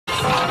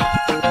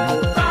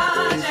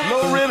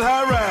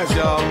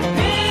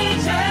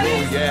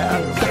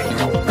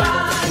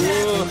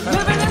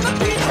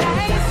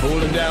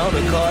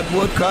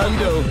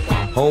condo,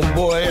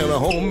 homeboy in a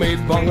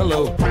homemade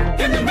bungalow,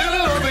 in the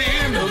middle of the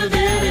end of the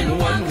bed in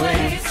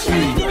one-way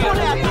street.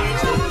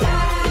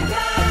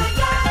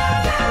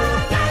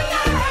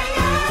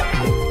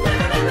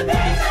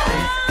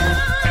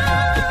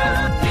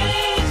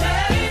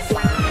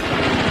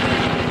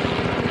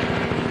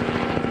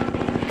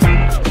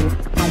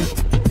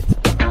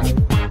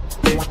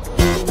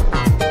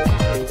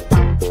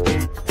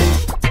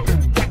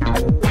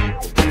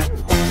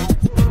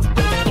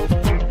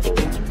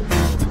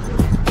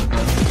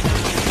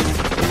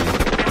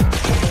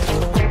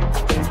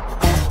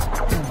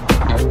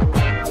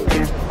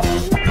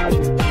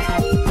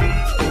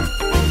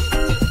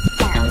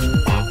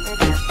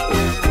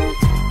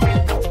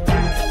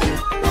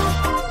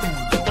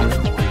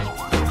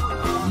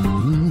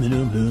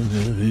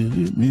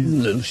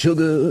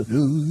 Sugar.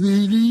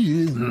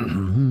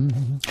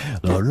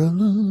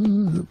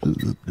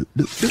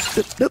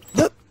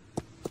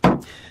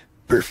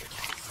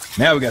 Perfect.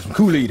 Now we got some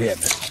Kool-Aid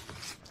happening.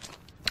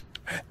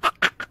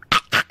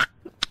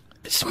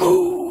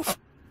 Smooth.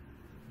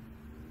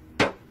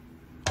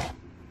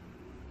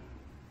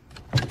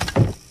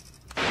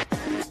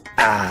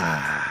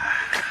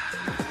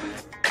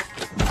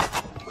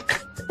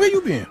 Where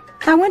you been?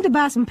 I went to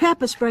buy some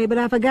pepper spray, but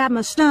I forgot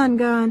my stun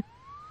gun.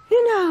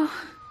 You know,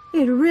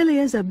 it really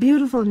is a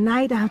beautiful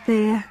night out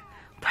there.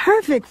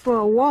 Perfect for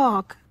a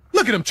walk.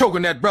 Look at him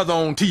choking that brother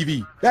on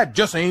TV. That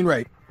just ain't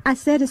right. I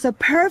said it's a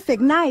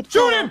perfect night for...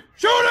 Shoot him!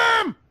 Shoot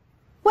him!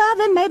 Well,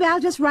 then maybe I'll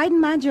just write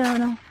in my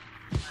journal.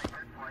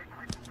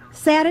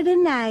 Saturday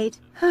night.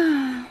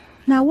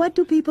 Now, what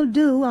do people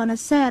do on a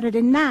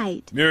Saturday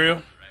night?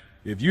 Muriel,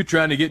 if you're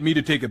trying to get me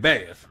to take a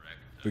bath,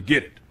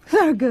 forget it.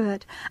 Very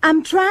good.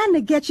 I'm trying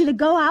to get you to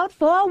go out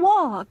for a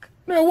walk.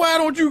 Now, why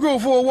don't you go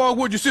for a walk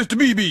with your sister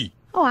BB?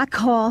 Oh, I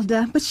called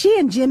her, but she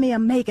and Jimmy are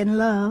making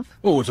love.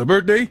 Oh, it's her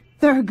birthday?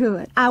 Very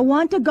good. I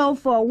want to go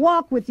for a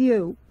walk with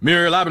you.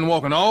 Muriel, I've been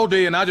walking all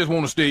day and I just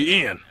want to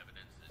stay in.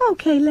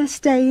 Okay, let's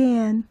stay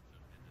in.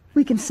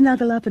 We can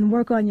snuggle up and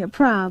work on your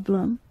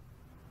problem.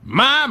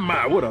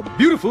 My, what a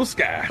beautiful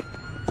sky.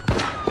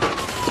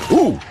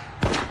 Ooh.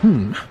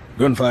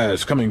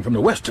 Gunfire's coming from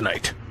the west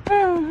tonight.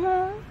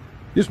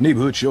 This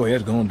neighborhood sure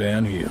has gone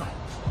downhill.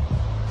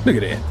 Look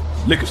at that.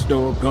 Liquor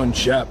store, gun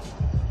shop,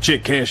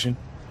 check cashing.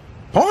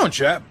 Pawn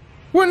shop?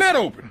 When that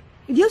open?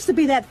 It used to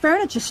be that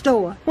furniture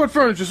store. What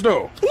furniture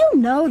store? You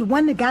know, the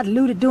one that got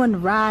looted during the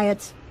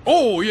riots.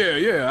 Oh,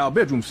 yeah, our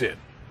bedroom set.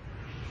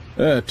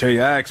 I tell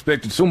you, I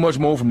expected so much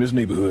more from this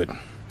neighborhood.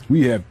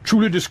 We have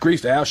truly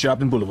disgraced our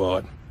shopping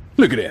boulevard.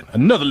 Look at that,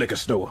 another liquor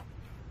store.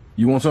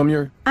 You want some,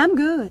 Yuri? I'm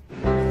good.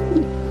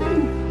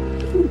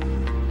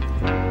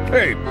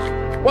 Hey,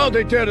 why'd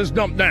they tear this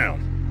dump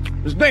down?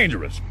 It's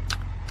dangerous.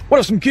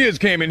 What if some kids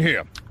came in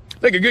here?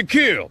 They could get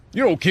killed.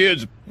 You know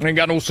kids ain't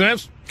got no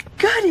sense.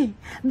 Goody,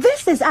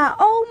 this is our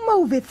old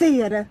movie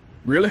theater.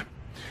 Really?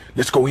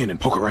 Let's go in and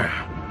poke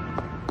around.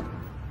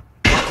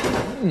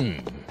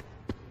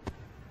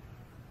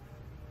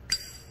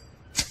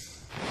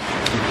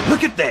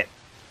 Look at that.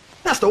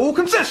 That's the old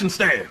concession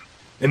stand.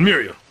 And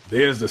Muriel,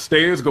 there's the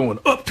stairs going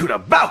up to the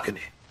balcony.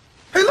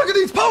 Hey, look at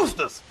these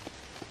posters.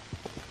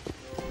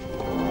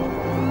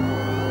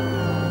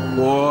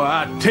 Boy,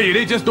 I tell you,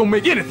 they just don't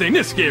make anything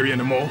this scary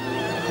anymore.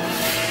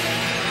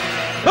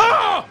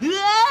 Ah!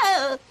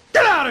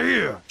 Get out of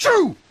here!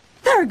 Shoo!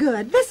 Very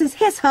good. This is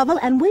his hovel,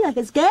 and we are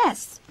his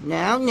guests.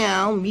 Now,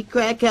 me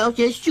crack house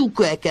is you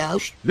crack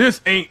house. This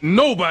ain't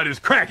nobody's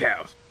crack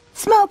house.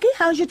 Smokey,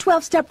 how's your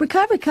 12-step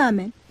recovery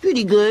coming?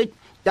 Pretty good.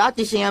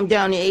 Doctors say I'm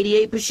down to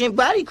 88%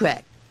 body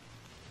crack.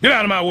 Get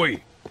out of my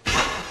way.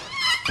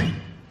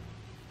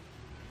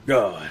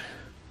 God,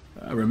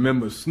 I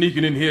remember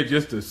sneaking in here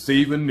just to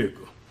save a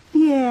nickel.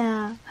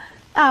 Yeah,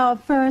 our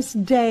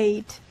first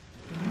date.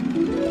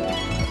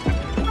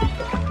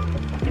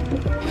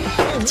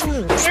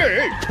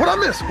 Hey, what I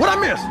miss? What I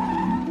miss?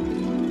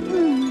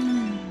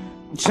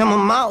 Some of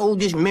my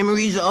oldest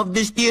memories are of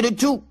this theater,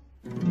 too.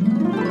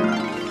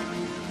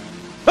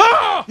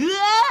 Ah!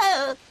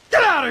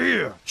 Get out of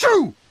here!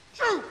 Shoo!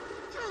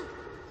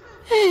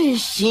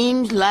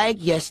 Seems like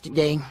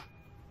yesterday.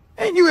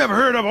 Ain't you ever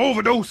heard of an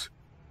overdose?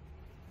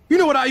 You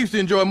know what I used to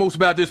enjoy most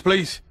about this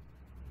place?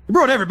 It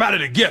brought everybody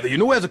together, you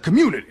know, as a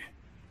community.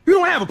 You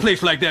don't have a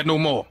place like that no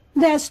more.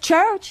 There's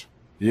church.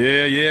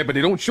 Yeah, but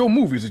they don't show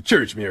movies at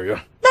church, Muriel.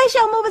 They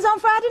show movies on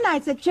Friday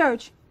nights at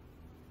church.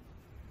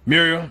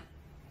 Muriel,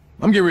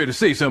 I'm getting ready to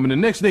say something. The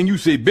next thing you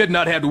say better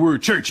not have the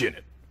word church in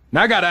it.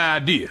 Now, I got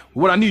an idea.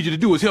 What I need you to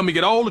do is help me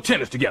get all the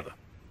tenants together.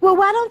 Well,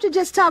 why don't you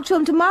just talk to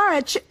him tomorrow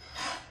at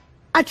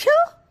At you?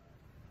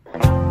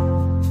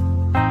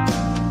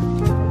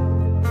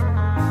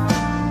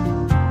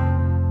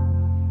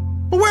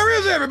 Well, where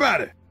is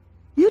everybody?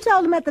 You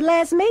told him at the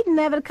last meeting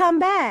never to come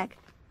back.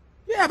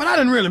 Yeah, but I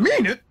didn't really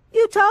mean it.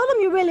 You told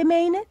him you really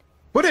mean it.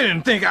 But they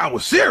didn't think I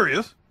was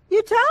serious.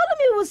 You told him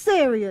you was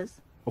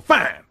serious. Well,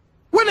 fine.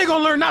 When they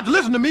gonna learn not to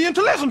listen to me and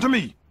to listen to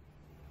me?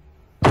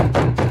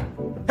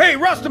 Hey,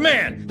 Rasta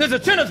man, there's a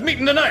tenants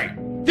meeting tonight.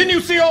 Didn't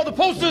you see all the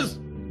posters?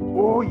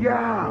 Oh,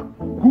 yeah.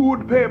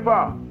 Good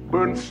paper.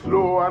 burn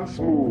slow and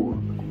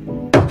smooth.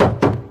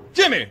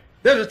 Jimmy,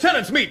 there's a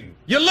tenants meeting.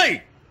 You're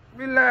late.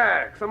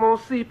 Relax, I'm on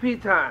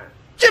CP time.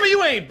 Jimmy,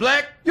 you ain't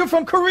black. You're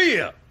from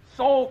Korea.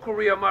 Seoul,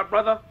 Korea, my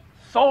brother.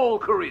 Seoul,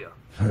 Korea.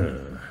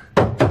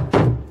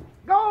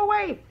 Go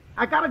away.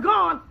 I gotta go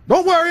on.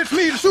 Don't worry, it's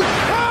me, the super.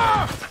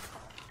 Ah!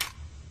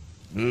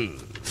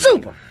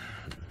 Super.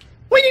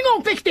 When you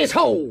gonna fix this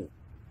hole?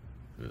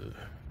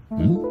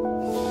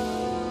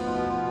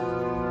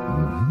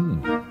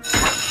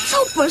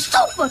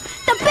 Super!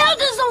 The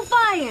building's on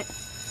fire!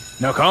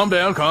 Now calm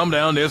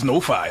down. There's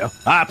no fire.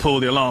 I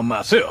pulled the alarm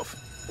myself.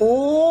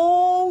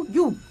 Oh,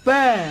 you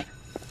bad.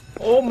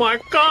 Oh my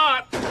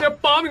God! They're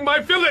bombing my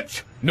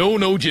village!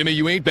 No, Jimmy,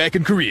 you ain't back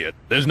in Korea.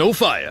 There's no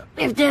fire.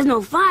 If there's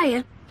no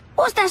fire,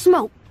 what's that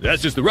smoke?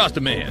 That's just the Rasta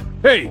man.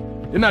 Hey,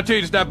 didn't I tell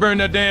you to stop burning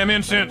that damn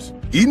incense?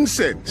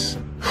 Incense?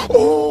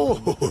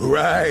 Oh,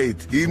 right,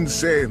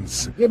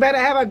 incense. You better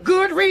have a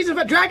good reason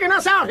for dragging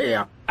us out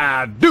here.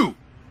 I do.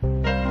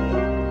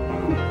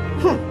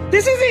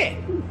 This is it.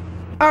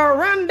 A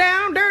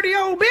rundown, dirty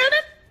old building?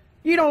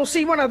 You don't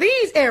see one of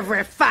these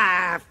every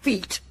 5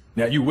 feet.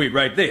 Now you wait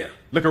right there.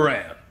 Look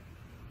around.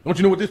 Don't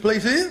you know what this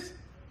place is?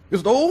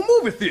 It's the old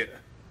movie theater.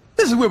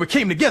 This is where we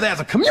came together as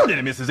a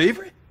community, Mrs.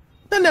 Avery.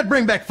 Doesn't that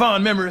bring back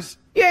fond memories?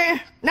 Yeah,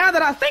 now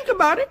that I think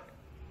about it,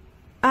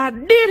 I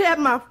did have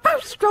my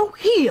first stroke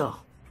here.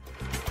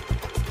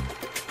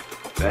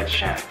 That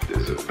shack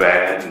is a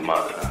bad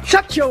mother.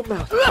 Shut your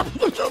mouth.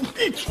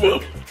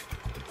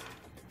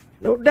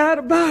 No doubt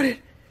about it.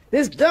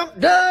 This dump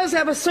does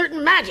have a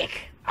certain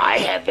magic. I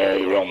have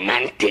very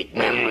romantic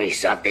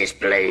memories of this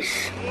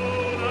place.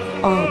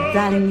 Oh,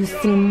 darling, you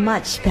sing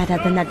much better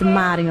than that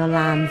Mario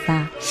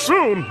Lanza.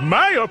 Soon,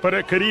 my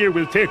opera career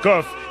will take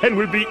off and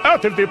will be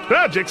out of the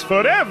projects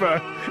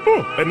forever.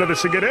 Oh, another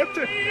cigarette?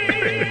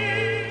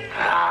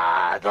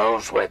 Ah,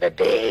 those were the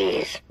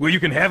days. Well, you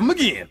can have them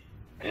again.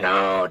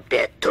 No,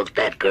 death took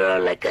that girl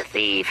like a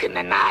thief in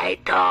the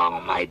night. Oh,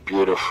 my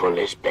beautiful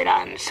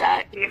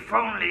Esperanza. If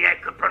only I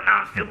could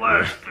pronounce the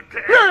words.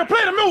 Mary,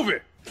 play the movie!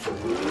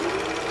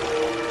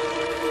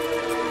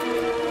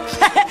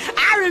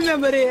 I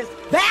remember this.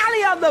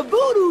 Valley of the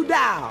Voodoo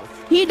Dolls.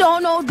 He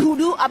don't know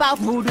doo-doo about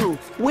voodoo.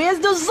 Where's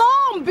the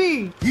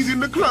zombie? He's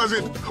in the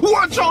closet.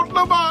 Watch out,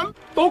 the man.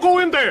 Don't go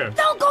in there.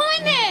 Don't go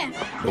in there!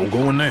 Don't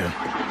go in there.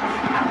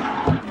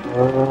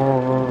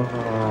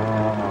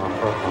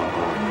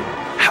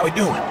 How we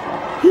doing?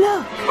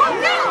 Look.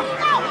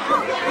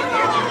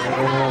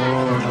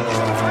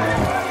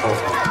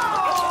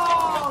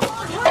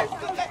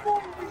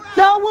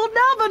 Now we'll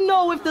never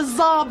know if the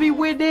zombie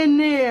went in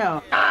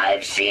there.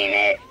 I've seen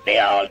it. They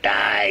all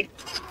died.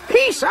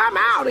 Peace, I'm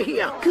out of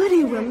here.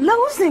 Goody, we're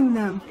losing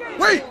them.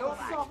 Wait!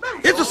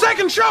 It's the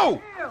second show!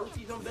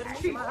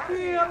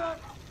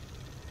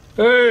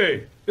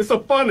 Hey, it's a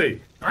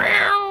funny.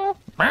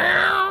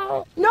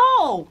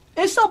 No,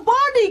 it's a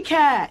bunny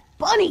cat.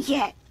 Bunny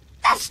cat!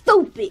 That's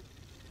stupid!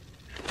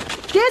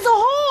 There's a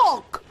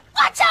hawk.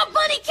 Watch out,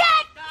 bunny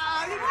cat!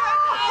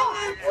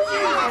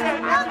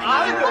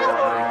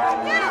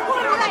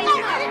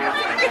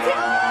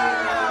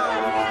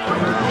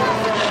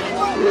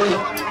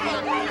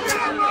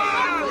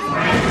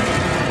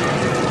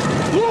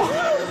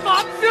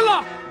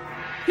 Godzilla!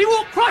 He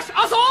will crush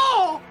us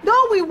all!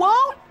 No, we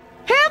won't.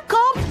 Here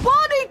comes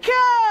Bunny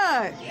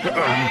Cat.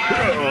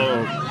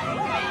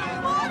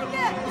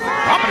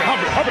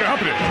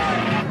 Hoppity.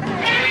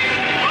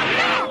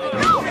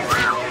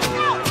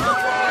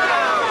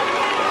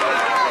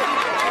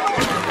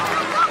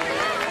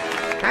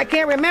 I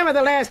can't remember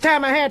the last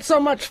time I had so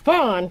much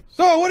fun.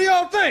 So, what do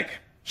y'all think?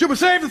 Should we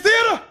save the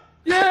theater?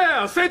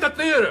 Yeah, save the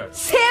theater!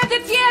 Save the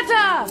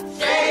theater!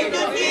 Save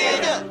the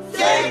theater!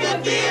 Save the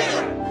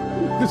theater!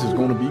 This is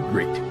gonna be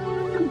great.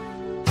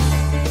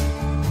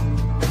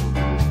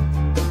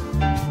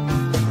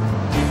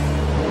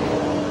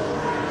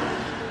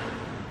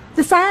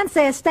 The sign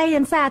says stay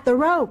inside the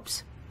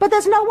ropes, but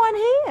there's no one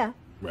here.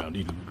 Round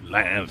these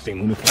lines,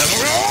 thing on this planet.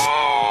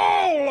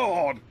 Oh,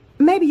 Lord!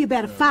 Maybe you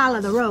better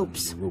follow the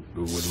ropes. What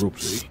the rope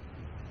say?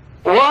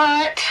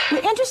 What? We're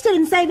interested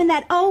in saving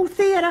that old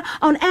theater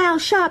on Al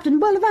Sharpton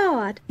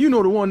Boulevard. You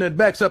know the one that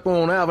backs up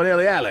on Alvin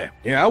Alley.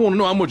 Yeah, I want to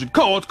know how much it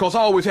costs, because I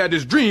always had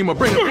this dream of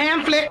bringing...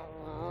 Pamphlet.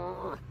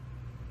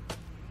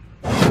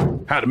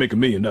 How to make $1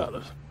 million.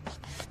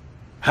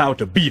 How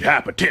to beat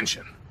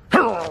hypertension.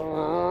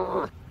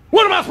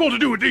 What am I supposed to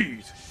do with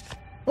these?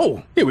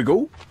 Oh, here we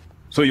go.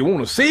 So you want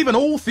to save an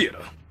old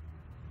theater.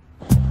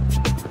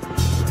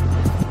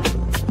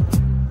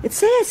 It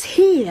says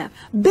here,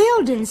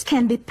 buildings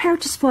can be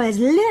purchased for as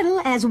little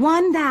as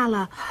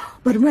 $1,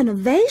 but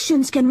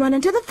renovations can run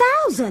into the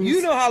thousands.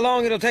 You know how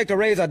long it'll take to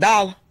raise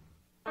 $1?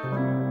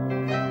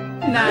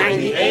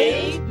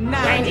 98,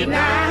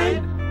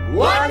 99,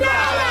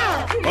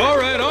 $1. All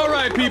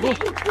right, people.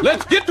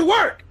 Let's get to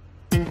work.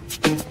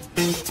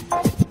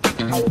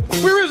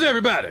 Where is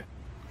everybody?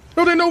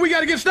 Don't they know we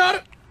got to get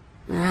started?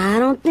 I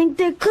don't think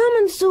they're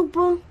coming,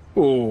 Super.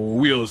 Oh,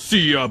 we'll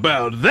see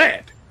about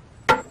that.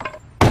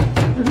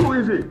 Who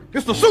is it?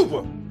 It's the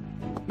super.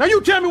 Now you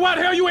tell me why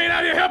the hell you ain't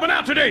out here helping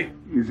out today?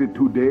 Is it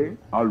today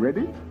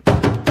already?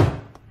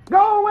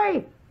 Go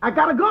away. I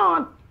gotta go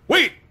on.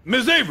 Wait,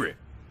 Miss Avery.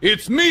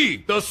 It's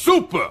me, the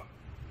super.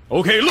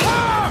 Okay, look.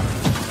 Ah!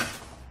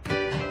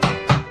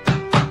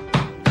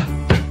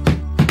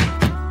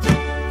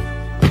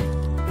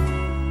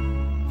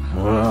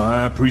 Well,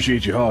 I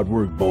appreciate your hard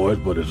work, boys,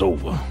 but it's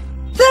over.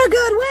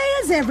 Thurgood,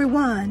 where is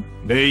everyone?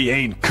 They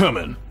ain't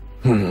coming.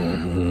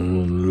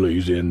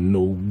 Lazy and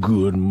no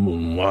good.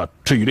 I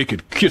tell you, they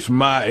could kiss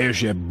my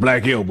ass, you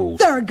black elbows.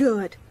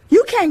 Thurgood,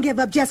 you can't give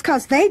up just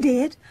 'cause they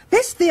did.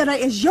 This theater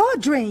is your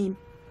dream.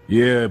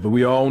 Yeah, but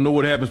we all know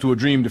what happens to a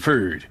dream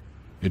deferred.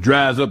 It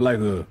dries up like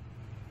Mary,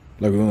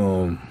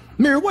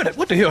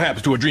 what the hell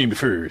happens to a dream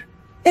deferred?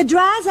 It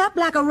dries up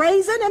like a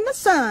raisin in the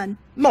sun.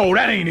 No,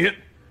 that ain't it.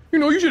 You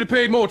know, you should have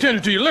paid more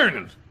attention to your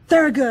learnings.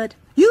 Thurgood,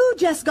 you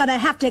just gonna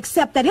have to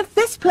accept that if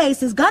this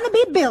place is gonna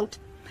be built,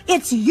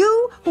 it's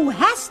you who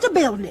has to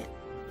build it.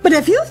 But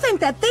if you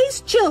think that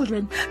these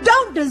children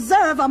don't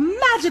deserve a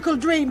magical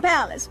dream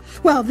palace,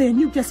 well then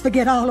you just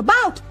forget all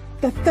about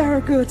the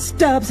Thurgood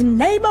Stubbs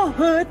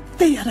Neighborhood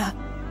Theater.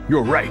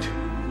 You're right.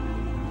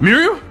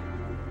 Muriel,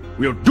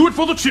 we'll do it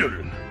for the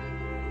children.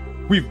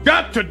 We've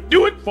got to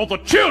do it for the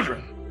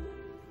children.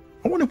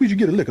 I wonder if we should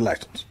get a liquor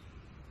license.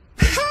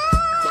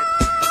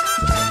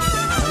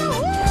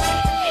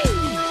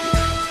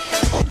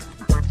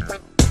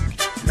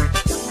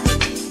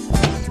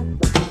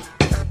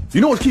 You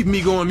know what's keeping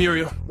me going,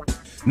 Muriel?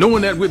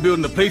 Knowing that we're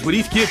building a place where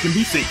these kids can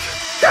be safe.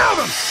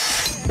 Calvin!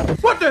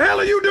 What the hell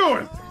are you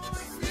doing?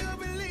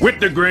 With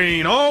the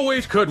grain.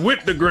 Always cut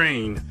with the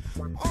grain.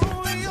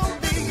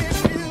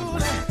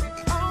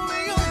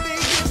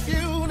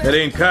 That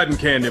ain't cotton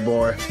candy,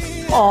 boy.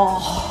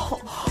 Oh.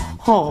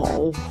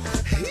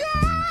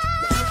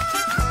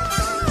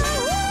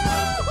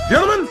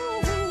 Gentlemen,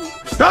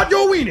 start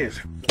your weenies.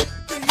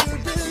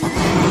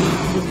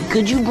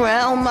 Could you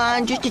brown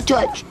mine just a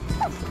touch?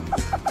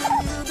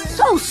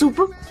 So,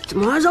 Super,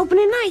 tomorrow's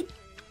opening night.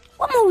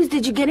 What movies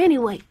did you get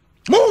anyway?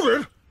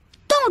 Movies?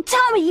 Don't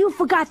tell me you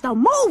forgot the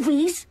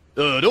movies.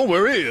 Don't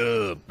worry.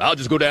 I'll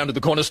just go down to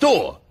the corner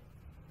store.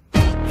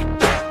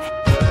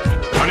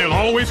 Daniel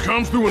always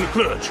comes through in the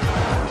clutch.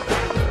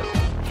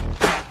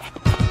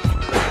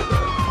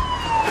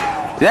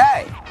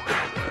 Hey!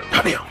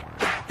 Daniel!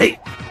 Hey!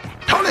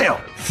 Daniel!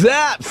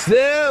 Sup,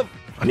 Soup?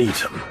 I need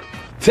something.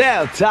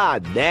 Tell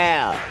Todd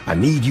now. I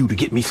need you to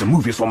get me some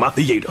movies for my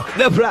theater.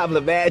 No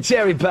problem, man.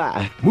 Cherry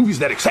pie. Movies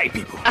that excite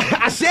people.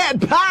 I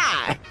said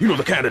pie! You know,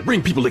 the kind that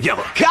bring people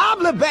together.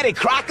 Cobbler Betty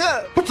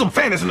Crocker. Put some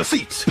fannies in the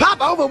seats.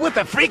 Pop over with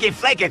the freaky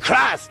flaky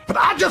crust. But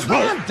I just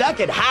won't. I'm Duck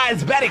and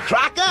Hines Betty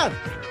Crocker.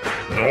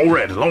 All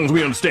right, as long as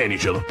we understand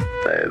each other.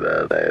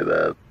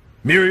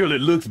 Muriel, it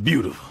looks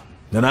beautiful.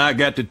 And I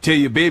got to tell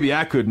you, baby,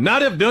 I could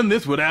not have done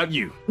this without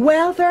you.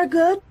 Well,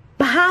 Thurgood,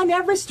 behind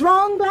every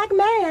strong black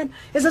man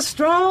is a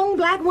strong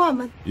black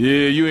woman.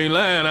 Yeah, you ain't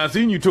lying. I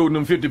seen you toting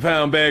them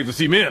 50-pound bags of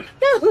cement.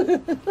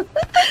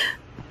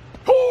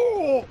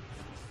 Oh.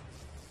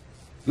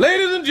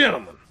 Ladies and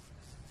gentlemen,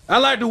 I'd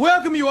like to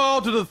welcome you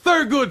all to the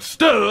Thurgood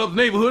Stubbs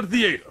Neighborhood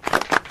Theater.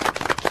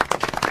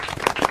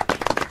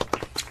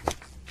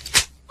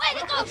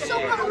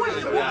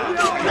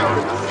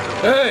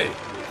 Hey,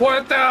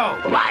 quiet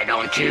down. Why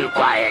don't you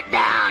quiet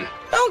down?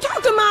 Don't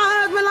talk to my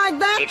husband like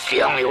that. It's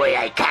the only way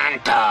I can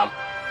talk.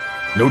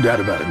 No doubt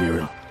about it,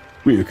 Muriel.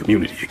 We're a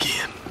community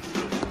again.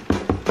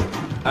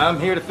 I'm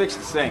here to fix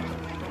the sink.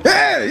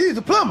 Hey, he's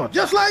a plumber,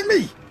 just like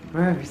me.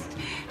 First,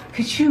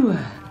 could you,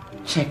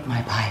 check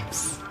my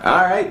pipes?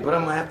 All right, but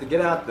I'm gonna have to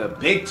get out the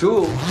big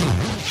tool.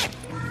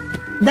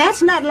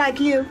 That's not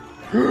like you.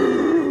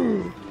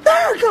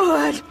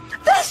 Thurgood!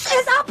 This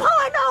is a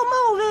porno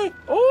movie!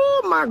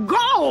 Oh, my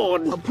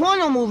God! A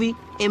porno movie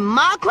in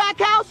my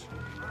crack house?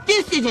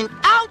 This is an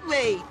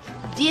outrage.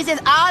 This is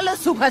all the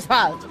Super's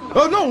fault.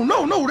 No,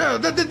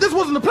 this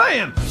wasn't the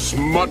plan.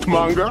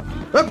 Smutmonger?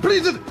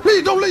 Please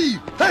don't leave.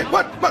 Hey,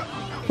 what? Oh,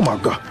 my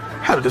God.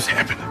 How did this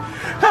happen?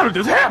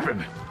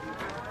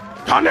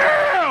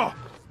 Donnell!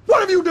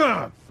 What have you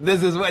done?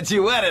 This is what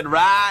you wanted,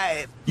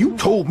 right? You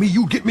told me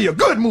you'd get me a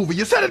good movie.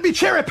 You said it'd be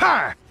cherry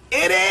pie.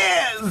 It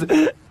is!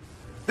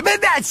 The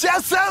midnight show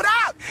sold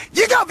out!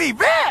 You're gonna be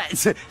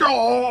rich!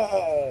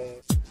 Oh!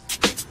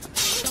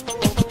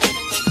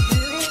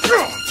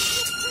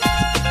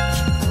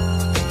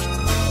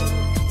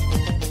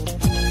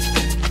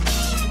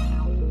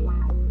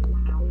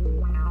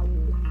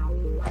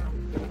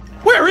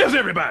 Where is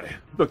everybody?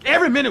 Look,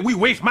 every minute we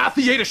waste, my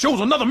theater shows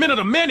another minute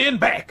of men in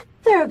back.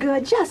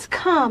 Thurgood, just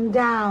calm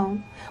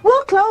down.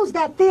 We'll close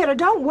that theater,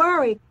 don't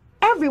worry.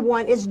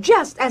 Everyone is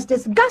just as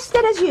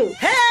disgusted as you.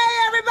 Hey,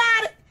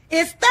 everybody!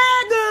 It's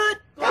Thurgood!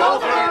 Go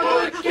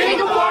Thurgood, King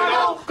of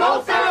Porno!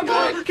 Go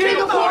Thurgood,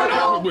 King of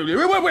Porno!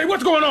 Wait,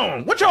 what's going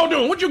on? What y'all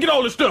doing? Where'd you get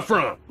all this stuff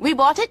from? We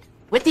bought it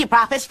with the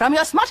profits from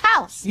your smut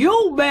house.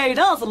 You made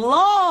us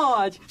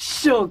large,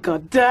 sugar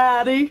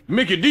daddy.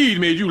 Mickey D's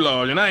made you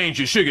large, and I ain't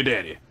your sugar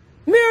daddy.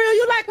 Muriel,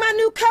 you like my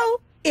new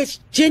coat? It's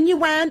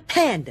genuine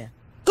panda.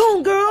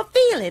 Goon girl,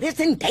 feel it. It's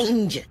in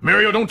danger.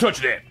 Muriel, don't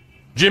touch that.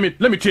 Jimmy,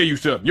 let me tell you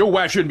something. Your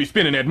wife shouldn't be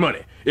spending that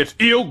money. It's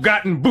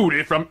ill-gotten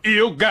booty from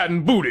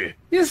ill-gotten booty.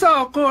 It's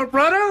all good,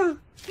 brother.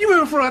 You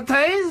in for a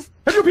taste?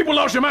 Have you people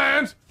lost your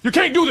minds? You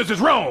can't do this.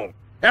 It's wrong.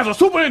 As a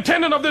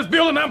superintendent of this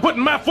building, I'm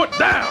putting my foot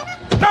down.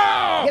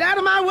 No! Get out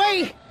of my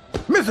way!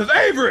 Mrs.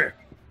 Avery!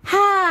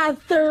 Hi,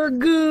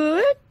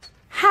 Thurgood.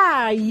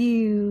 How are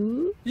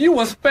you? You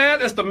as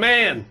bad as the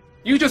man.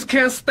 You just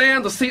can't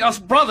stand to see us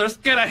brothers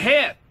get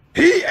ahead.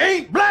 He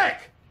ain't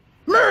black!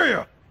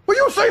 Muriel, will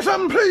you say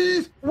something,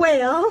 please?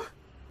 Well,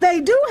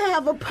 they do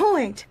have a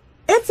point.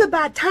 It's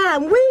about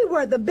time we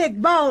were the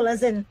big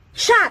ballers and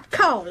shot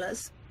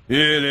callers.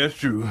 Yeah, that's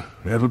true.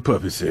 That's what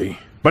Puffy say.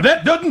 But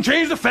that doesn't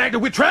change the fact that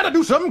we're trying to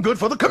do something good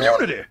for the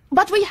community.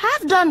 But we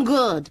have done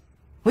good.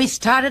 We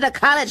started a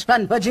college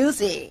fund for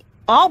Juicy.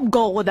 I'm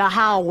going to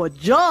Howard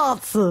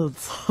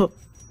Johnson's.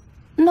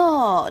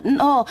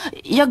 No,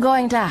 you're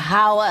going to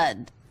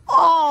Howard.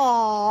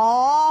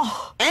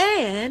 Oh.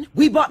 And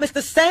we bought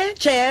Mr.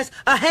 Sanchez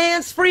a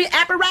hands-free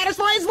apparatus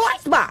for his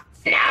voice box.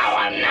 Now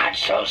I'm not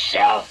so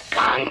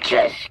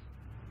self-conscious.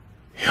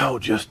 Y'all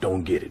just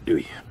don't get it, do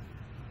you?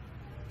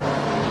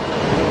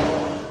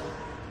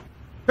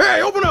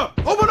 Hey, open up!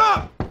 Open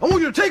up! I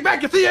want you to take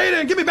back your theater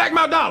and give me back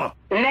my dollar.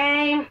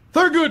 Name?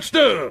 Thurgood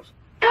Stubbs.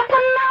 The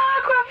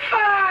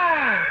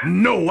pornographer!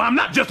 No, I'm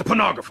not just a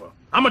pornographer.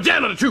 I'm a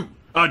janitor, too.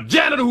 A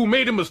janitor who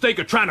made the mistake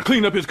of trying to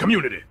clean up his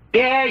community.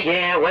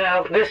 Yeah,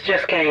 well, this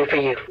just came for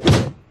you.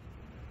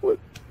 What?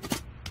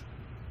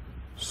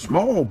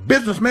 Small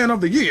businessman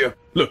of the year?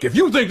 Look, if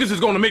you think this is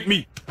going to make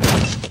me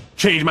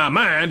change my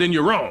mind, then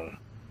you're wrong.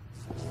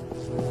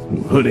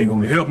 Hood ain't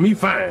going to help me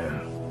find.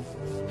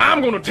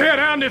 I'm going to tear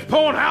down this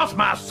porn house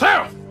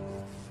myself.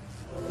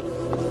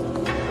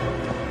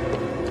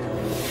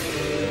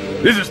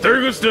 This is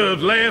Thurgood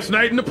Stubbs' last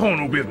night in the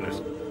porno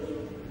business.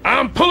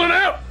 I'm pulling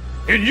out,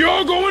 and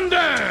you're going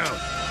down.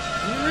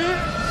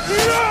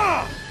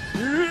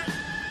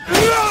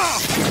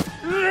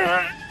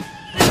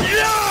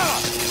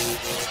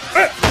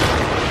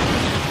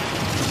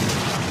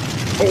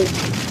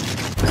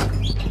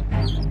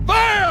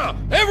 Fire!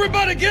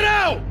 Everybody get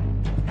out!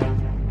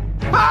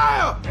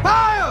 Fire!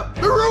 Fire!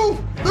 The roof!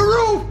 The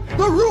roof!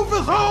 The roof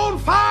is on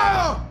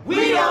fire!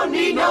 We don't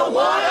need no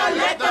water,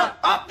 let the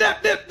up,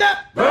 dip, dip, dip!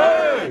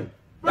 burn!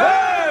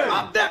 Burn!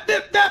 Up, dip,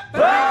 dip, dip!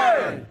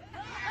 Burn!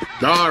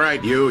 All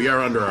right,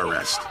 you're under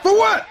arrest. For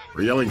what?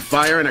 For yelling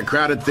fire in a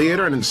crowded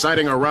theater and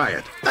inciting a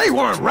riot. They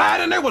weren't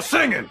rioting, they were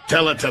singing.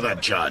 Tell it to the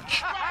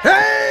judge.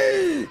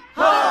 Hey!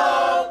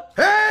 Ho!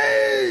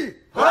 Hey!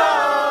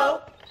 Ho!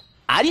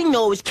 I didn't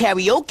know it was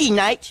karaoke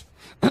night.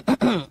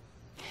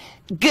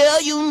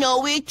 Girl, you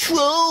know it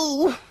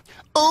true.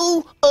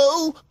 Oh,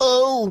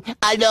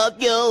 I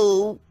love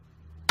you.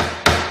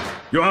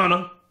 Your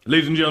Honor,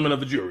 ladies and gentlemen of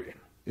the jury,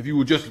 if you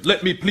would just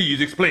let me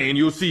please explain,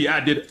 you'll see I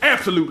did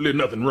absolutely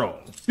nothing wrong.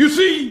 You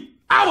see,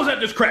 I was at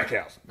this crack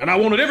house, and I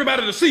wanted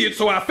everybody to see it,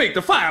 so I faked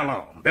a fire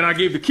alarm. Then I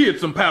gave the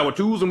kids some power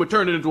tools, and we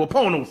turned it into a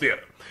porno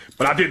theater.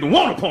 But I didn't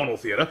want a porno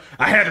theater.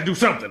 I had to do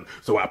something.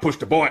 So I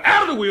pushed the boy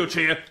out of the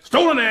wheelchair,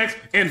 stole an axe,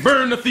 and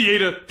burned the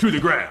theater to the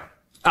ground.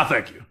 I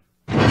thank you.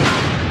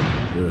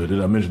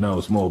 Did I mention I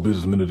was Small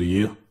Businessman of the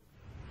Year?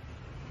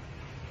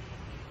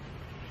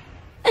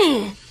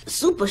 Man,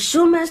 Super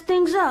sure messed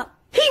things up.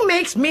 He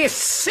makes me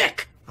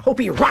sick. I hope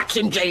he rots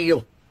in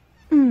jail.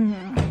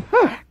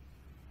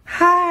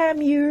 Hi,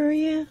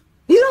 Muriel.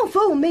 You don't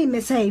fool me,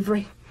 Miss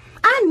Avery.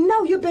 I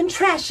know you've been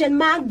trashing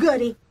my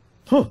goodie.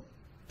 Huh.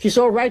 She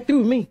saw right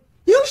through me.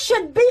 You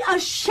should be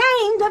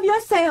ashamed of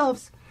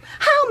yourselves.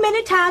 How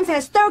many times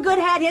has Thurgood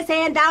had his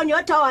hand down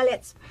your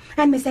toilets?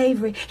 And Miss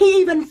Avery,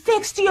 he even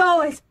fixed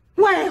yours.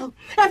 Well,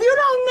 if you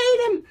don't need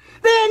him,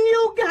 then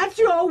you got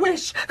your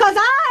wish, 'cause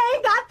I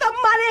ain't got the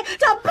money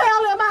to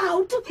bail him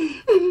out.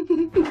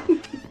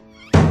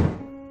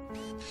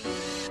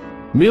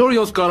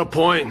 Muriel's got a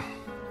point.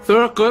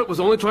 Thurgood was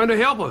only trying to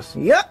help us.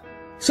 Yep.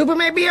 Super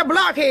may be a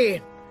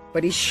blockhead,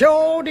 but he's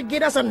sure to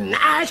get us a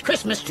nice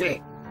Christmas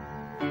tree.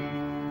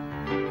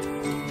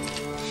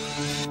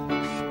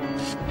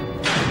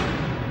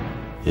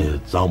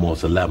 It's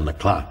almost 11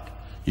 o'clock.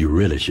 You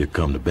really should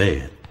come to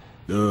bed.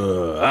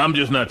 I'm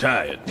just not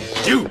tired.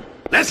 You,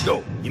 let's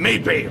go. You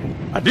made bail.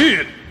 I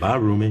did. Bye,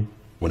 roomie.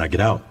 When I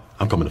get out,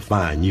 I'm coming to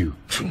find you.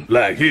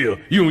 Like hell,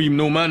 you don't even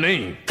know my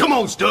name. Come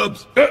on,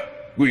 Stubbs.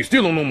 Well, you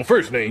still don't know my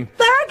first name.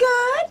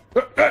 Thurgood!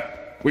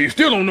 Well, you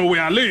still don't know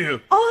where I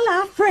live. All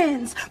our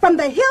friends from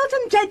the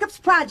Hilton Jacobs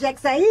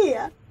projects are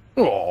here.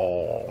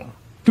 Oh,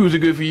 was it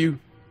good for you?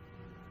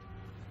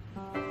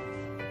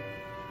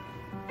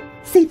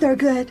 See,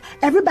 Thurgood,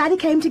 everybody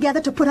came together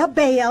to put up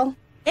bail.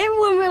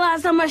 Everyone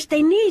realized how much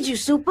they need you,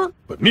 Super.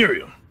 But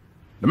Miriam,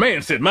 the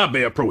man said my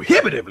bail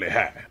prohibitively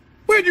high.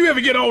 Where'd you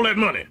ever get all that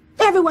money?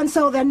 Everyone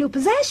sold their new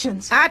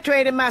possessions. I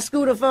traded my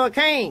scooter for a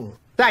cane,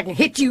 so I can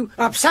hit you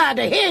upside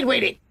the head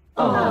with it.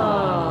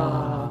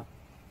 Aww.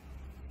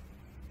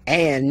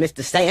 And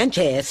Mr.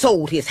 Sanchez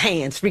sold his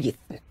hands-free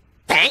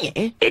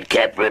thing. It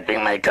kept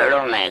ripping my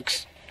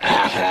turtlenecks.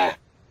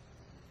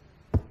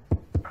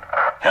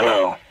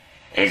 Hello.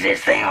 Is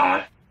this thing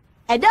on?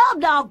 and I'm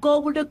not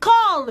going to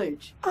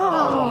college.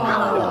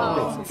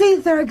 Oh. See,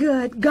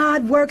 Thurgood,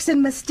 God works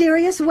in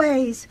mysterious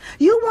ways.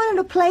 You wanted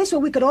a place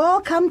where we could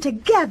all come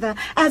together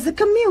as a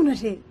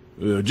community.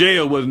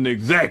 Jail wasn't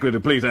exactly the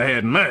place I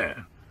had in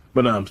mind,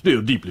 but I'm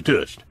still deeply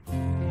touched.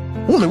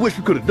 Only wish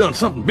we could have done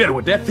something better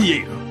with that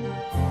theater.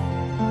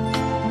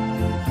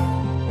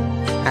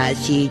 I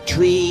see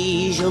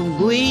trees of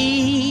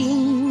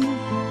green,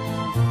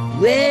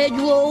 red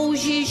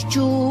roses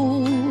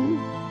too.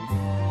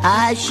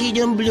 I see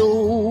them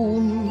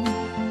bloom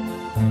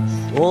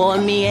for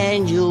me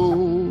and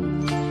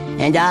you,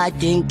 and I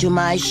think to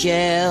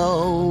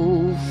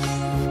myself,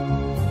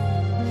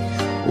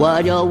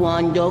 what a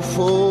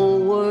wonderful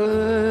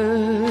world.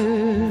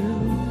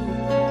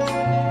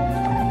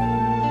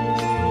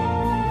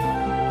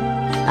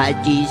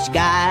 I see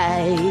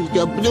skies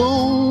of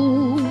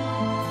blue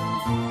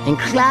and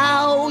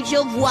clouds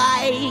of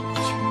white,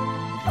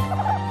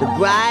 the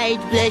bright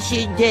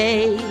blessed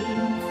day,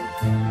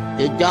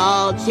 the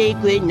dark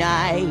sacred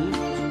night,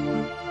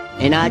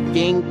 and I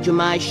think to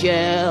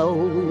myself,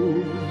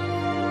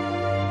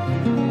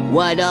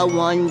 what a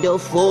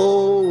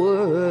wonderful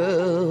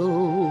world.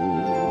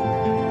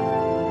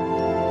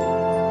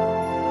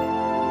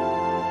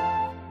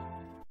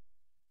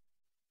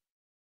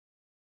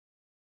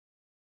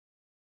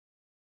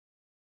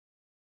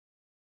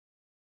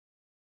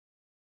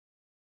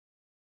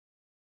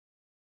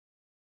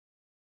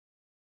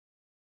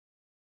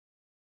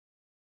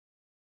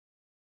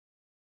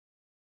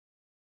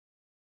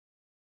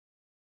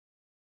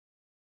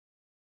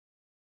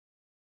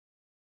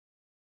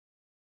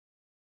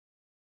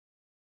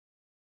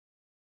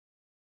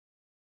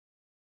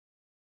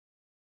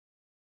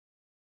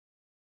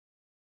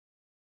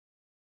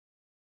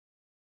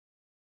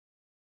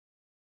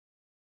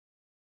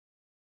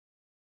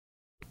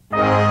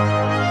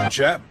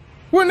 Chap,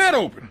 when that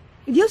open?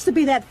 It used to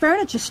be that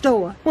furniture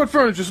store. What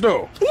furniture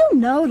store? You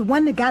know, the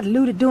one that got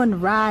looted during the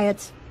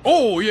riots.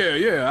 Oh,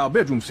 yeah, our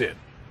bedroom set.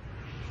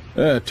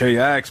 I tell you,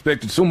 I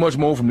expected so much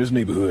more from this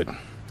neighborhood.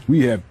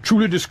 We have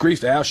truly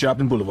disgraced our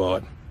shopping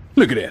boulevard.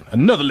 Look at that,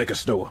 another liquor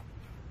store.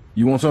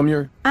 You want some,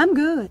 Yuri? I'm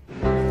good.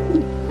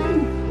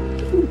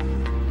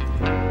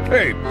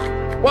 Hey,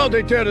 why'd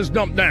they tear this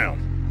dump down?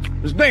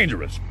 It's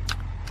dangerous.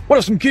 What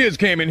if some kids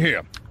came in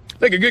here?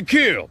 They could get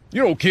killed.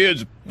 You know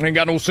kids ain't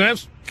got no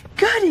sense.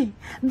 Goody,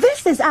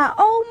 this is our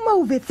old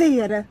movie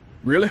theater.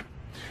 Really?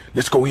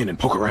 Let's go in and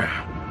poke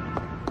around.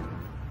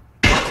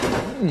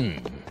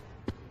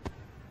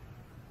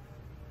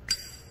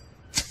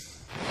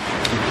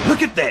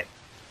 Look at that.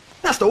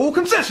 That's the old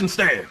concession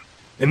stand.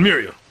 And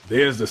Muriel,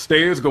 there's the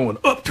stairs going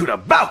up to the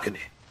balcony.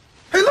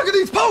 Hey, look at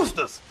these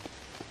posters.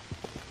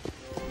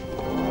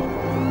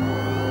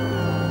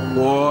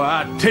 Boy,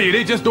 I tell you,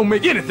 they just don't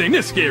make anything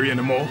this scary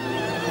anymore.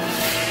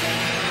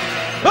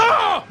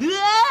 Ah!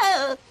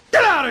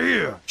 Get out of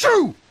here!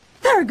 Shoo!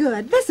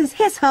 Thurgood, this is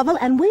his hovel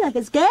and we are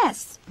his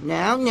guests.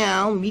 Now,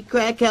 me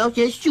crack house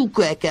is you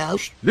crack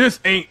house. This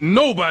ain't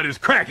nobody's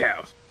crack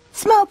house.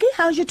 Smokey,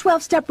 how's your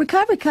 12-step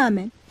recovery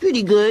coming?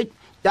 Pretty good.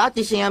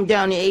 Doctors say I'm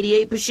down to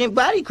 88%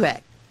 body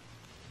crack.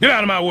 Get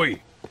out of my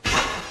way.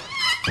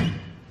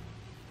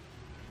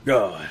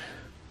 God,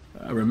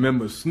 I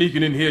remember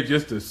sneaking in here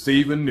just to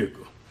save a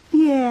nickel.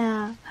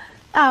 Yeah,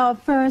 our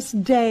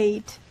first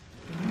date.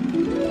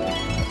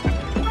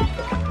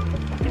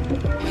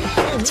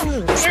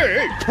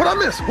 Hey,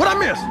 what I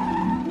miss?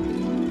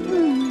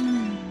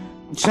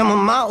 Some of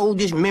my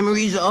oldest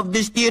memories are of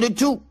this theater,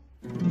 too.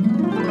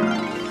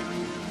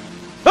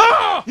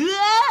 Ah!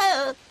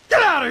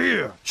 Get out of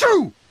here!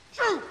 Shoo!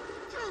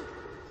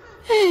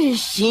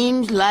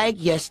 Seems like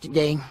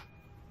yesterday.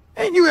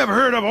 Ain't you ever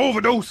heard of an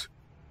overdose?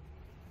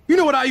 You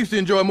know what I used to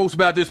enjoy most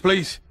about this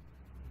place?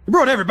 It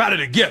brought everybody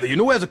together, you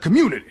know, as a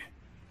community.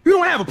 You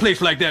don't have a place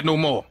like that no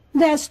more.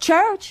 There's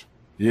church.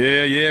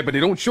 Yeah, but they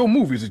don't show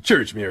movies at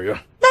church, Muriel.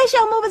 They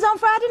show movies on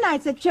Friday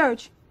nights at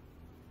church.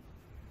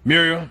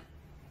 Muriel,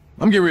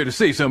 I'm getting ready to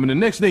say something. The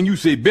next thing you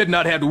say better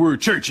not have the word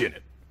church in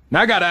it.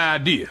 Now, I got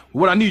an idea.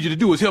 What I need you to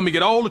do is help me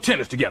get all the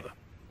tenants together.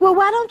 Well,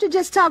 why don't you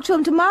just talk to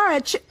him tomorrow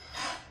at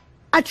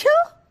At you?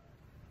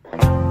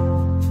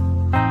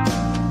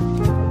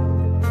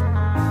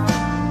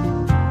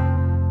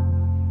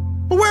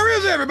 Well, where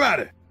is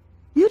everybody?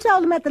 You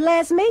told him at the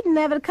last meeting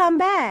never to come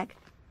back.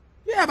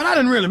 Yeah, but I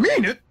didn't really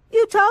mean it.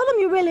 You told him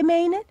you really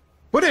mean it.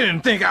 But they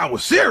didn't think I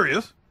was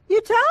serious.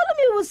 You told him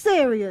you was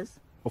serious.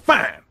 Well,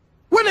 fine.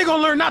 When they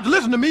gonna learn not to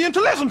listen to me and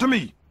to listen to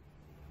me?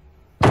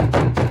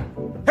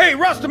 Hey,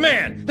 Rasta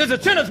man, there's a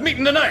tenants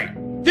meeting tonight.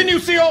 Didn't you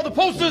see all the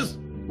posters?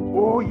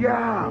 Oh,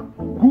 yeah.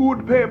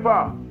 Good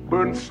paper.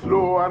 Burn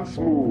slow and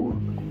smooth.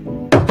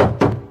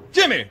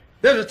 Jimmy,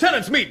 there's a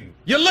tenants meeting.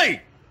 You're late.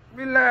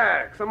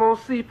 Relax, I'm on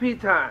CP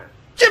time.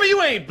 Jimmy,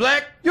 you ain't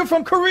black. You're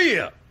from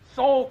Korea.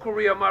 Seoul,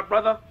 Korea, my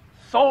brother.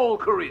 Seoul,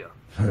 Korea.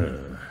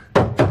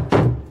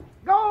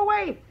 Go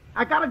away.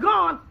 I gotta go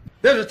on.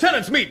 There's a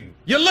tenants meeting.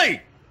 You're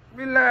late.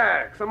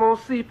 Relax, I'm on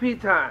CP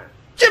time.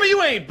 Jimmy,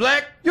 you ain't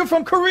black. You're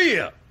from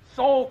Korea.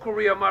 Seoul,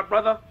 Korea, my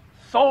brother.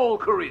 Seoul,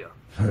 Korea.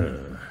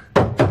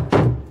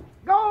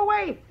 Go go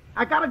away.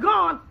 I got it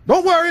gone.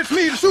 Don't worry, it's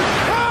me, the Super.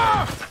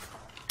 Ah!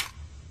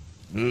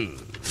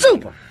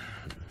 Super,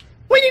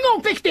 when you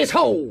gonna fix this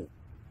hole?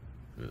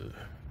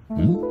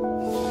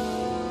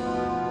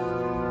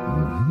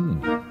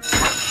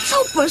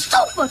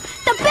 Super,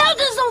 the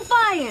building's on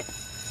fire.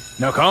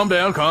 Now calm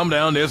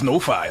down, there's no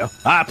fire.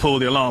 I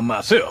pulled the alarm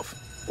myself.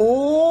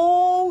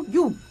 Oh,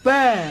 you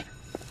bad.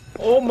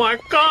 Oh my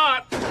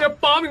God! They're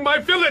bombing my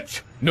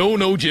village!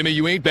 No, Jimmy,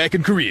 you ain't back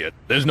in Korea.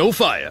 There's no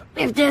fire.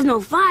 If there's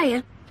no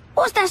fire,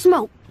 what's that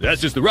smoke?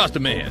 That's just the Rasta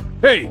man.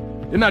 Hey,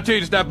 didn't I tell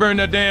you to stop burning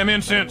that damn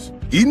incense?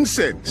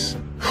 Incense?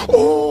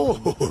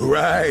 Oh,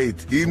 right,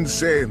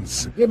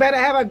 incense. You better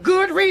have a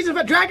good reason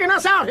for dragging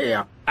us out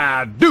here.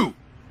 I do.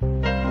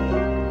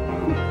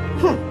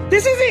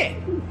 This is it.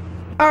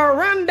 A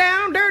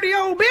run-down, dirty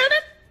old building?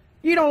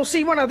 You don't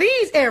see one of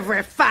these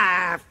every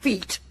 5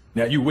 feet.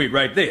 Now you wait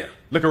right there.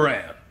 Look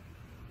around.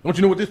 Don't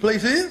you know what this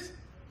place is?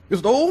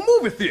 It's the old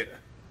movie theater.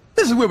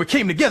 This is where we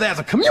came together as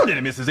a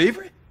community, Mrs.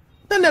 Avery.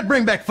 Doesn't that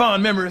bring back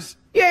fond memories?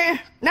 Yeah,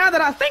 now that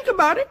I think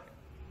about it,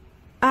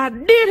 I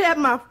did have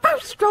my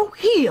first stroke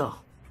here.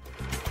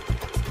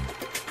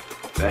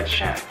 That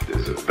shack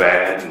is a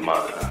bad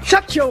mother.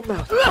 Shut your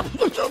mouth.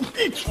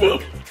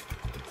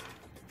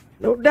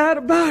 No doubt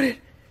about it.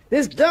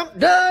 This dump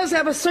does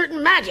have a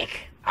certain magic.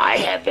 I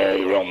have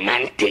very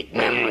romantic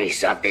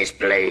memories of this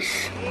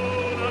place.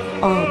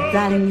 Oh,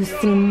 darling, you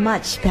sing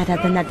much better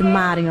than that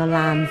Mario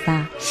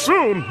Lanza.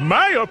 Soon,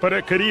 my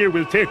opera career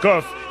will take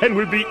off and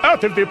will be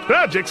out of the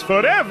projects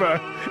forever.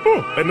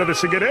 Oh, another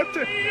cigarette?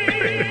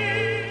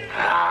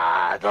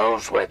 Ah,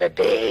 those were the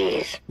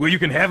days. Well, you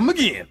can have them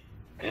again.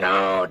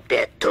 No,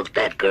 death took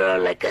that girl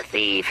like a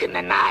thief in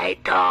the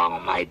night. Oh,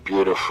 my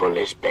beautiful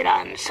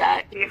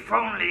Esperanza. If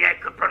only I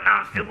could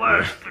pronounce the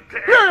words.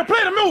 Mary,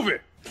 play the movie!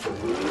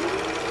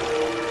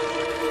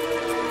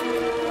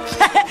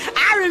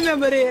 I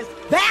remember this.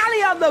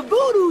 Valley of the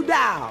Voodoo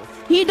Dolls.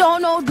 He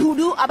don't know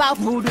voodoo about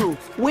voodoo.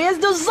 Where's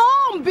the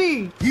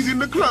zombie? He's in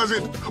the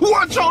closet.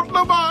 Watch out,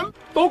 the man.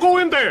 Don't go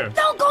in there!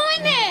 Don't go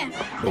in there!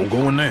 Don't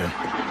go in there.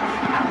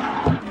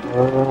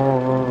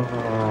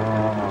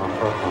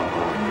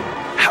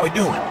 How we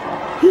doing?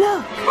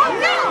 Look.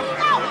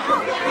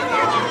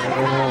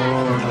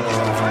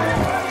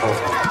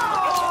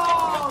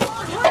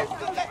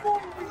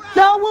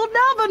 Now we'll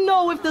never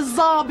know if the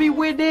zombie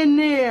went in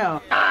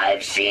there.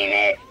 I've seen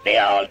it. They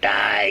all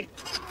died.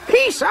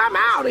 Peace, I'm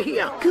out of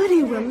here.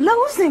 Goody, we're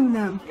losing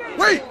them.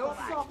 Wait!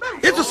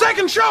 It's the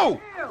second show!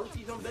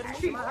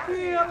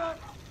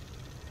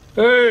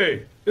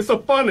 Hey, it's a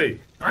bunny.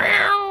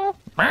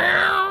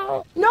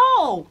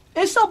 No,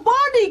 it's a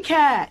bunny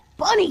cat.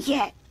 Bunny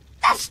cat?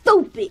 That's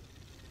stupid.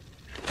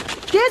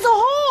 There's a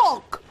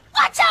hawk.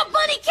 Watch out,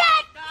 bunny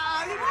cat!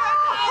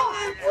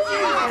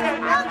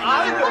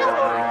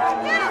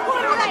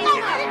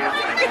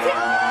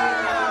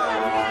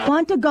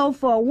 Want to go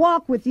for a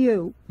walk with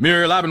you.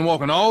 Muriel, I've been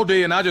walking all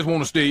day and I just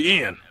want to stay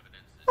in.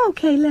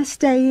 Okay, let's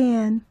stay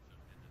in.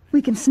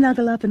 We can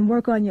snuggle up and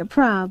work on your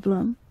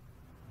problem.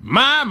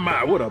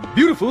 My, what a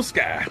beautiful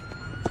sky.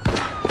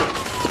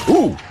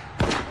 Ooh.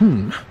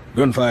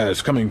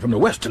 Gunfire's coming from the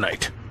west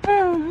tonight.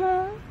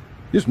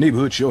 This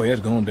neighborhood sure has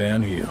gone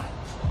downhill.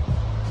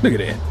 Look at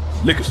that.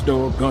 Liquor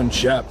store, gun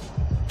shop,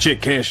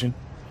 chick cashing.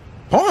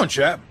 Pawn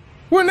shop?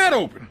 When that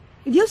open?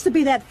 It used to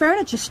be that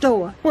furniture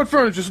store. What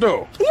furniture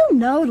store? You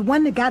know, the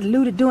one that got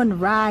looted during the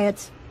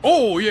riots.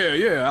 Oh,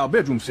 yeah, our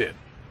bedroom set.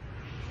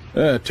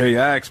 I tell you,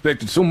 I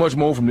expected so much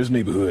more from this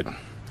neighborhood.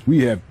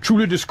 We have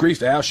truly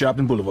disgraced our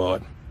Shopton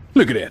Boulevard.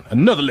 Look at that,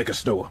 another liquor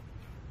store.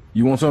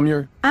 You want some,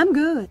 Yuri? I'm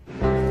good.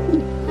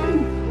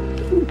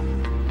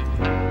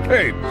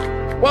 Hey,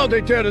 why'd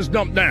they tear this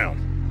dump down?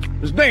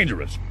 It's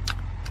dangerous.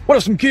 What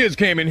if some kids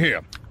came in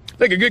here?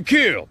 They could get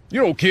killed.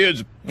 You know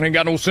kids ain't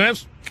got no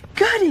sense.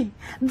 Goody,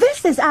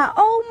 this is our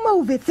old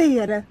movie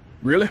theater.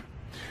 Really?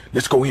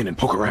 Let's go in and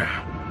poke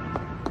around.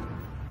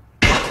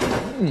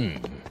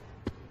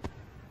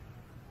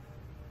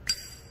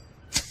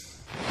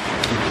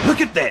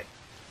 Look at that.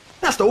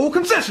 That's the old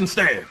concession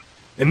stand.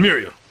 And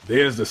Muriel,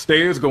 there's the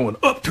stairs going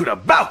up to the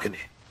balcony.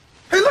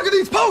 Hey, look at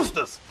these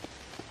posters.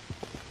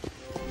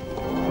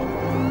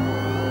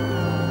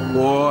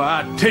 Boy,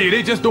 I tell you,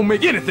 they just don't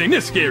make anything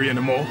this scary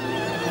anymore.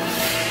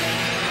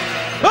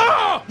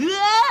 Ah!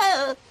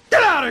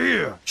 Get out of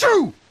here!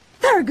 Shoo!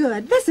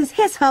 Thurgood, this is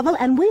his hovel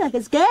and we are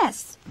his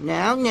guests.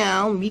 Now,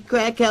 me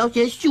crack house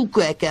is shoe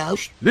crack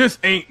house. This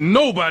ain't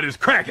nobody's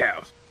crack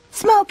house.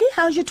 Smokey,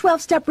 how's your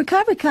 12-step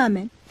recovery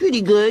coming?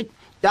 Pretty good.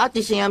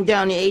 Doctors say I'm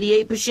down to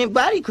 88%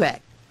 body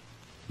crack.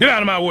 Get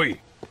out of my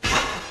way.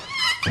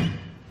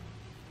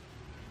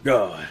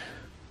 God,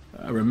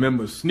 I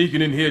remember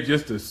sneaking in here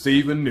just to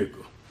save a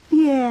nickel.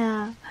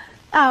 Yeah,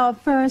 our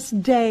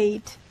first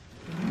date.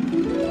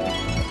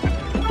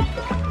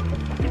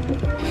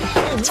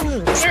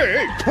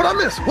 Hey, what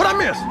I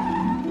miss?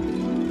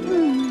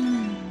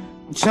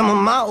 Some of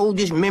my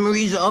oldest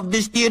memories are of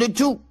this theater,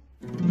 too.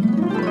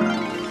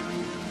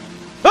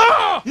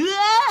 Ah!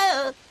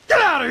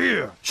 Get out of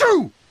here!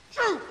 Shoo!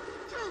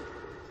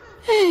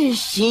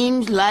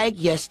 Seems like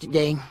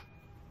yesterday.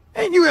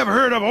 Ain't you ever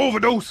heard of an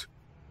overdose?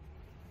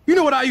 You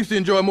know what I used to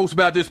enjoy most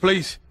about this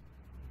place?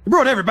 It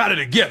brought everybody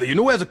together, you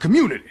know, as a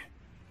community.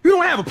 You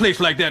don't have a place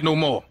like that no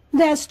more.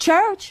 There's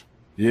church.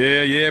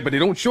 Yeah, but they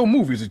don't show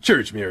movies at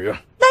church, Muriel.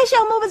 They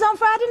show movies on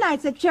Friday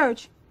nights at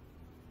church.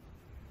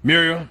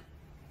 Muriel,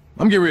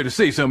 I'm getting ready to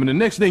say something. The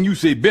next thing you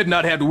say better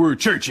not have the word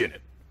church in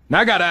it. Now,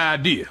 I got an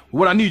idea.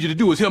 What I need you to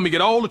do is help me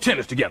get all the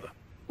tenants together.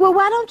 Well,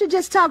 why don't you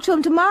just talk to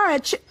him tomorrow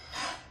at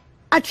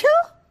At 2?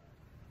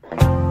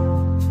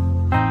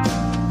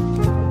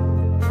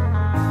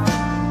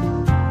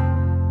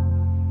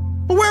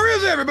 Well, where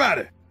is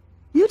everybody?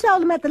 You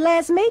told him at the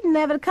last meeting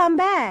never to come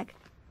back.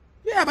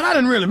 Yeah, but I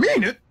didn't really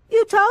mean it.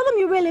 You told him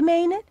you really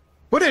mean it.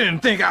 But they didn't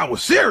think I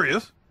was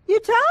serious. You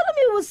told him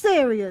you was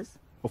serious.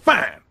 Well,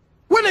 fine.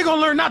 When they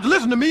gonna learn not to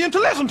listen to me and to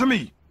listen to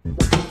me?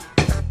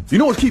 You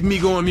know what's keeping me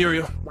going,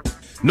 Muriel?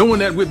 Knowing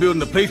that we're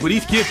building a place where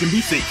these kids can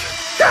be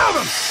safe.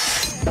 Calvin!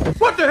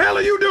 What the hell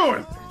are you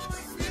doing?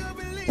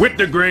 With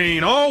the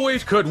grain.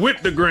 Always cut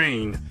with the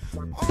grain.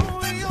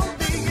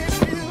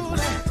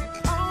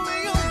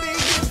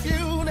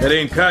 That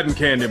ain't cotton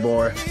candy,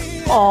 boy.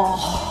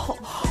 Oh.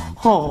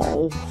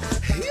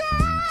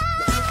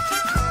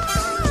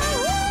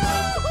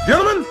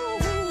 Gentlemen,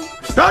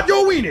 start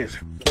your weenies.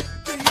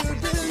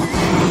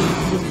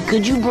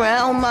 Could you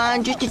brown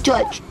mine just a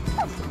touch?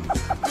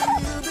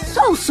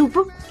 So,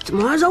 Super,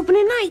 tomorrow's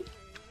opening night.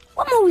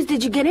 What movies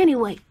did you get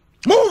anyway?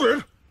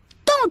 Movies?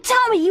 Don't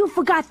tell me you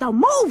forgot the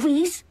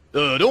movies.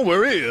 Don't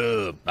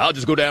worry. I'll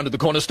just go down to the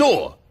corner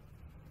store.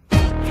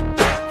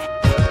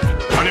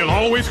 Daniel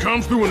always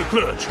comes through in the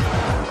clutch.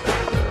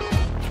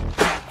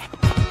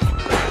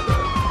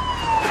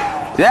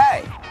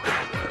 Hey!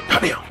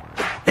 Daniel!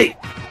 Hey!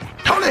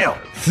 Daniel!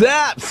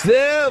 Sup,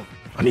 Sip?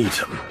 I need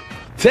something.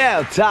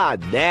 Tell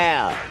Todd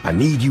now. I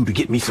need you to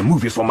get me some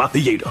movies for my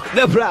theater.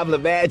 No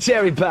problem, man.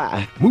 Cherry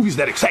pie. Movies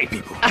that excite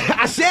people.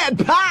 I said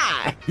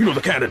pie. You know,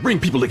 the kind that bring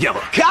people together.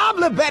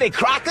 Cobbler Betty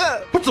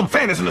Crocker. Put some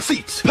fannies in the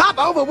seats. Pop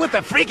over with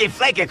the freaky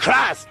flaky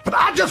crust. But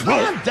I just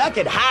won't. I'm Duck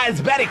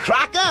Hines Betty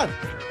Crocker.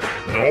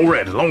 All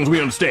right, as long as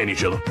we understand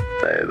each other.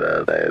 Say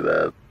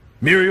that.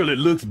 Muriel, it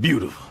looks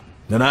beautiful.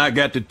 And I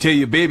got to tell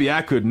you, baby,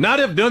 I could not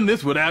have done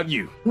this without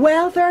you.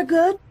 Well, very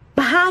good.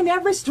 Behind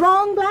every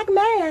strong black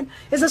man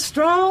is a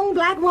strong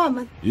black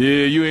woman.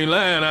 Yeah, you ain't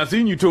lying. I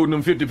seen you toting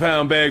them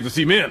 50-pound bags of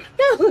cement.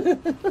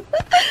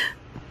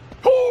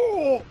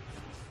 Oh!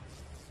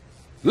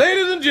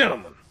 Ladies and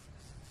gentlemen,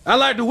 I'd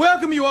like to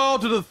welcome you all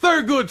to the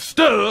Thurgood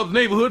Stubbs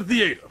Neighborhood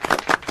Theater.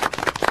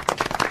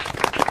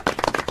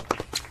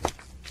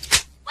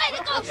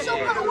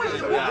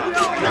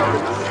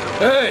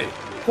 Hey,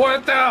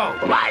 quiet down.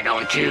 Why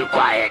don't you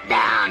quiet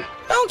down?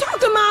 Don't talk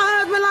to my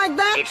husband like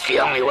that. It's the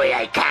only way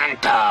I can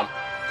talk.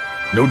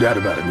 No doubt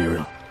about it,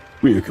 Muriel.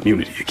 We're a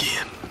community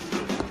again.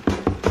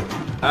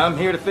 I'm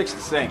here to fix the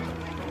sink.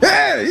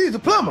 Hey, he's a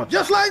plumber,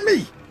 just like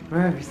me.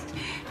 First,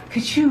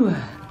 could you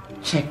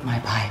check my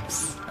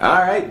pipes?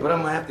 All right, but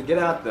I'm gonna have to get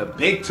out the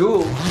big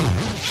tool.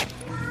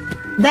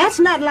 That's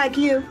not like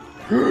you.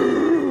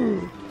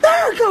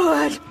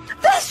 Thurgood!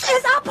 This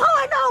is a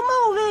porno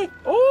movie!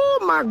 Oh,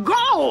 my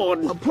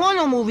God! A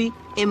porno movie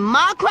in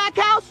my crack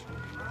house?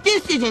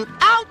 This is an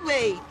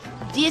outrage.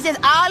 This is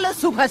all a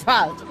Super's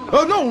fault.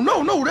 Oh, no,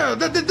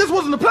 this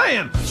wasn't the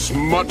plan.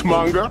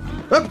 Smutmonger?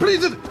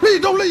 Please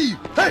don't leave.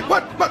 Hey,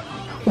 what?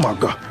 Oh, my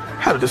God.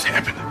 How did this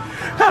happen?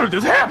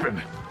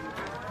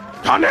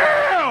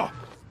 Darnell!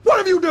 What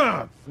have you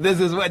done? This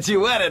is what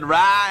you wanted,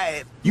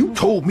 right? You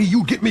told me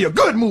you'd get me a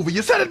good movie.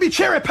 You said it'd be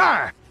cherry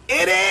pie.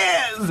 It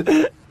is!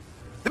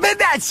 The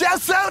midnight show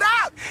sold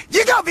out!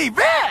 You're gonna be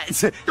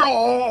rich!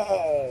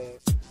 Oh!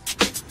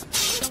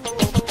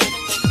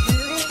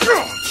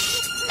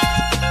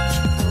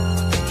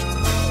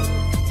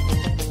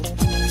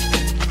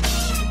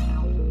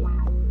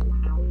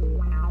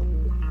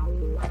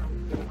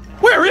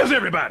 Where is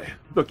everybody?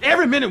 Look,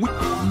 every minute we...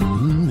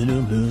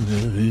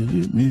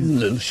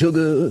 Little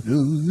sugar.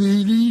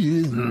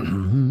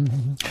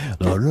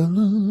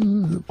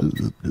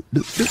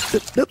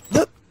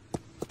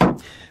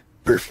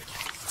 Perfect.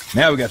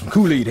 Now we got some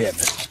Kool-Aid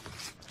happening.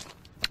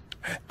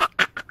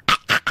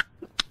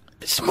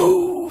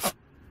 Smooth.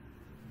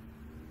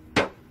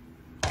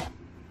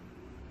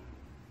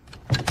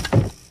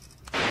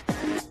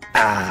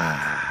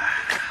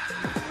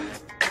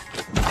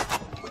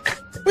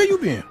 Where you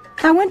been?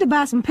 I went to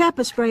buy some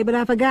pepper spray, but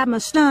I forgot my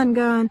stun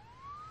gun.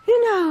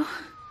 You know,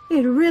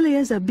 it really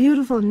is a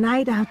beautiful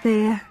night out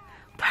there.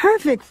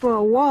 Perfect for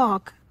a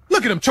walk.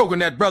 Look at him choking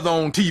that brother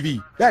on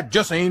TV. That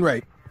just ain't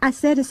right. I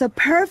said it's a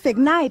perfect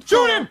night.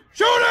 Shoot him!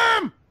 Shoot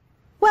him!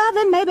 Well,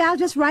 then maybe I'll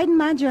just write in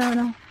my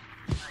journal.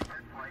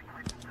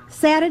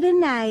 Saturday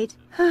night.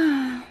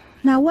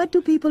 Now, what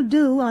do people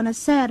do on a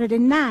Saturday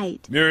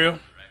night? Muriel,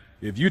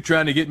 if you're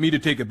trying to get me to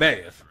take a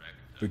bath,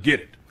 forget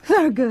it.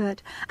 Thurgood,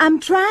 I'm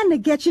trying to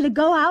get you to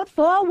go out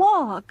for a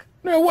walk.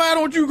 Now, why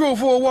don't you go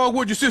for a walk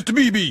with your sister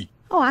BB?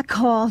 Oh, I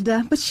called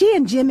her, but she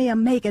and Jimmy are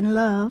making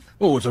love.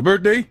 Oh, it's her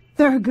birthday?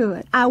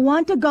 Thurgood, I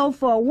want to go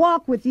for a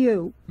walk with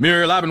you.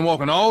 Muriel, I've been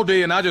walking all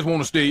day and I just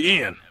want to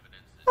stay in.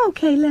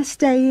 Okay, let's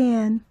stay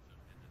in.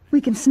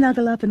 We can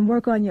snuggle up and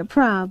work on your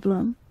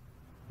problem.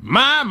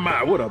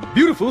 My, what a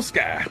beautiful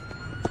sky.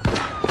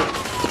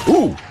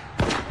 Ooh.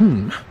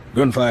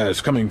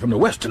 Gunfire's coming from the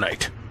west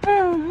tonight.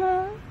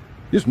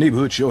 This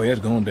neighborhood sure has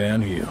gone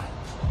downhill.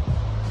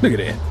 Look at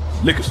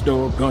that. Liquor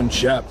store, gun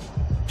shop,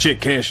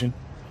 chick cashing.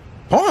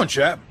 Pawn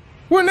shop?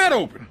 When that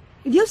open?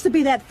 It used to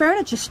be that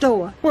furniture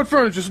store. What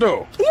furniture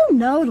store? You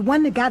know, the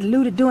one that got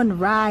looted during the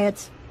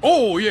riots.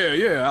 Oh,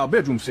 yeah, our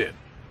bedroom set.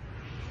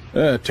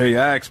 I tell you,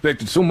 I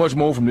expected so much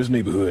more from this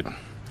neighborhood.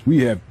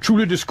 We have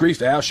truly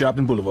disgraced our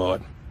shopping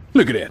boulevard.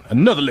 Look at that,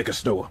 another liquor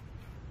store.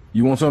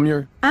 You want some,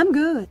 Yuri? I'm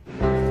good.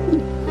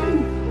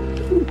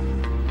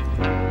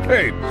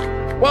 Hey,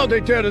 why'd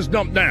they tear this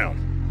dump down?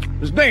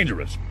 It's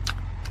dangerous.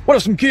 What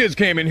if some kids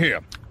came in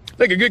here?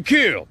 They could get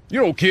killed.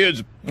 You know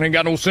kids ain't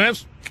got no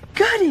sense.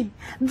 Goody,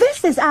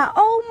 this is our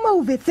old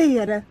movie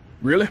theater.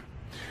 Really?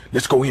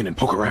 Let's go in and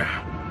poke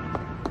around.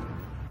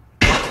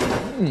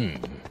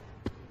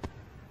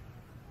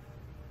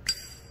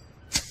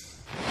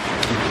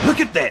 Look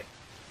at that.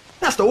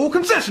 That's the old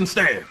concession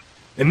stand.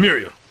 And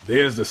Muriel,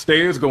 there's the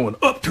stairs going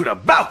up to the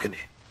balcony.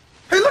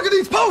 Hey, look at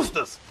these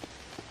posters.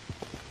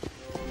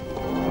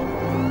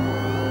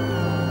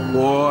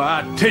 Boy,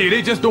 I tell you,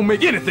 they just don't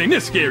make anything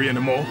this scary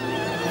anymore.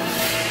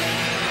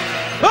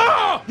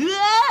 Ah!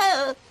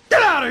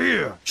 Get out of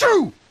here!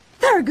 Shoo!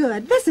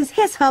 Thurgood, this is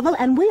his hovel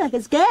and we are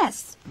his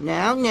guests.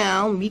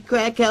 Now, me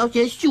crack house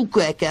is you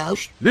crack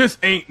house. This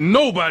ain't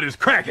nobody's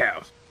crack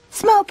house.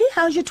 Smokey,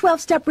 how's your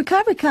 12-step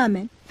recovery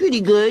coming? Pretty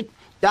good.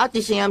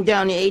 Doctors say I'm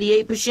down to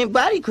 88%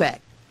 body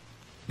crack.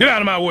 Get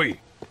out of my way.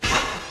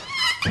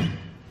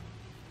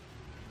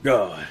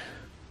 God,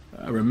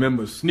 I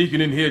remember sneaking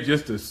in here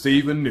just to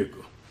save a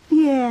nickel.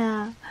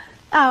 Yeah,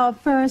 our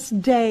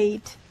first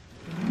date.